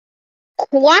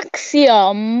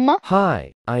Quaxium,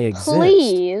 Hi, I exist.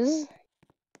 please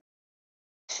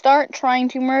start trying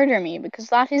to murder me, because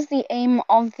that is the aim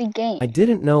of the game. I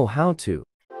didn't know how to.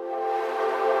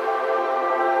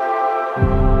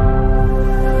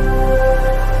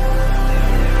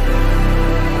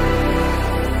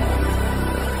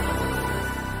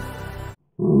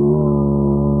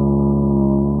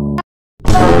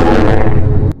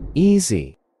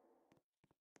 Easy.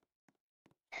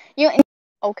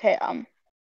 Okay, oh,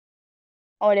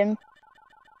 I didn't.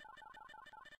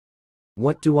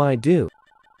 What do I do?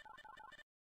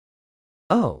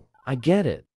 Oh, I get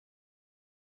it.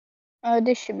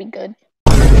 This should be good.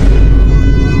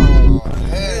 Oh,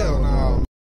 hell no.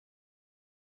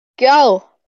 Go!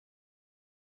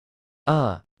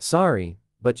 Sorry,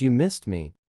 but you missed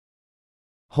me.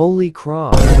 Holy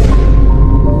crap. Yes!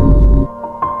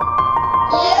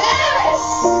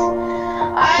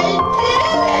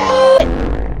 I did it!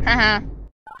 Haha.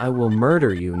 I will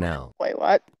murder you now. Wait,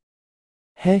 what?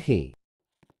 Hehe.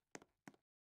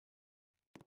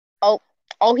 Oh,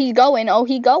 he's going. Oh,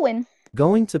 he going.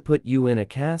 Going to put you in a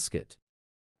casket.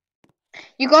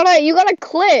 You gotta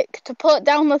click to put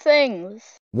down the things.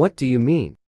 What do you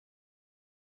mean?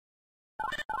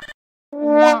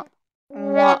 Wah,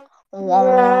 wah,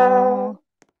 wah.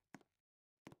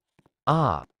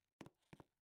 Ah,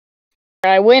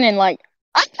 I win in like.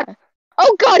 Ah!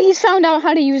 Oh god, he's found out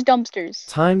how to use dumpsters.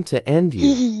 time to end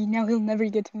you. Now he'll never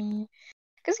get to me.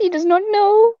 Because he does not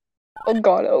know. Oh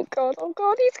god, oh god, oh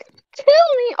god, he's gonna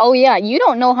kill me. Oh yeah, you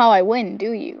don't know how I win,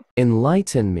 do you?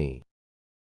 Enlighten me.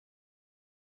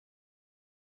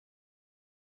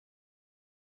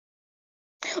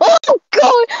 Oh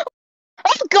god!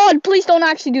 Oh god, please don't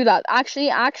actually do that. Actually,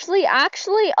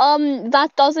 that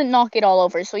doesn't knock it all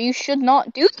over, so you should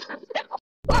not do that.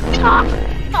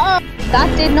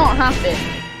 That did not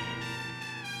happen.